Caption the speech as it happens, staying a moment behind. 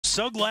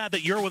So glad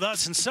that you're with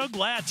us, and so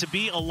glad to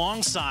be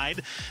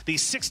alongside the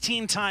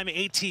 16-time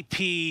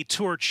ATP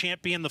Tour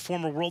champion, the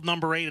former world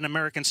number 8 and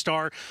American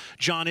star,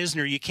 John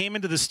Isner. You came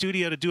into the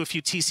studio to do a few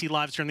TC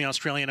Lives during the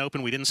Australian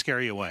Open. We didn't scare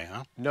you away,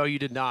 huh? No, you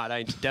did not.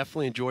 I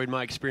definitely enjoyed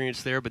my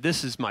experience there, but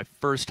this is my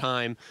first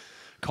time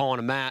calling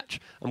a match.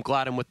 I'm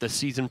glad I'm with the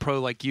seasoned pro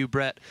like you,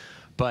 Brett.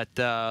 But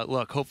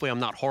look, hopefully I'm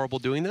not horrible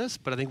doing this,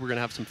 but I think we're going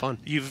to have some fun.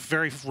 You've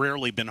very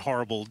rarely been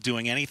horrible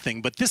doing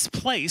anything, but this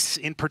place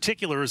in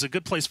particular is a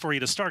good place for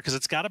you to start because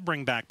it's got to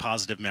bring back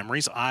positive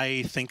memories.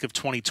 I think of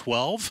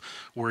 2012,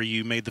 where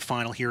you made the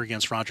final here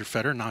against Roger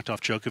Federer, knocked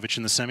off Djokovic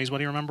in the semis. What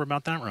do you remember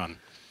about that run?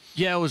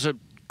 Yeah, it was a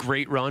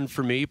great run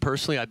for me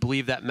personally. I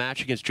believe that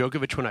match against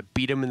Djokovic, when I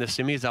beat him in the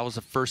semis, that was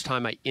the first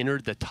time I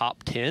entered the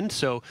top 10.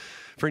 So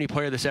for any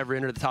player that's ever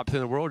entered the top 10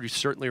 in the world, you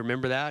certainly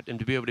remember that. And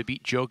to be able to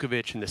beat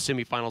Djokovic in the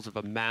semifinals of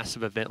a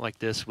massive event like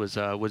this was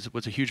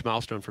a huge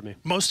milestone for me.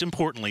 Most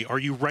importantly, are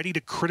you ready to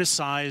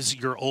criticize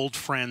your old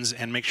friends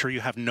and make sure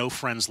you have no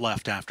friends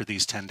left after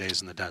these 10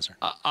 days in the desert?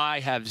 I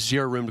have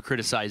zero room to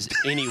criticize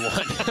anyone,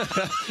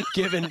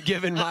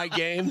 given my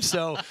game.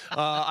 So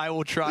I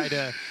will try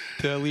to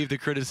leave the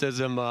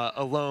criticism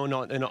alone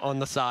on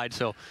the side.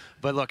 So,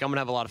 but look, I'm gonna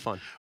have a lot of fun.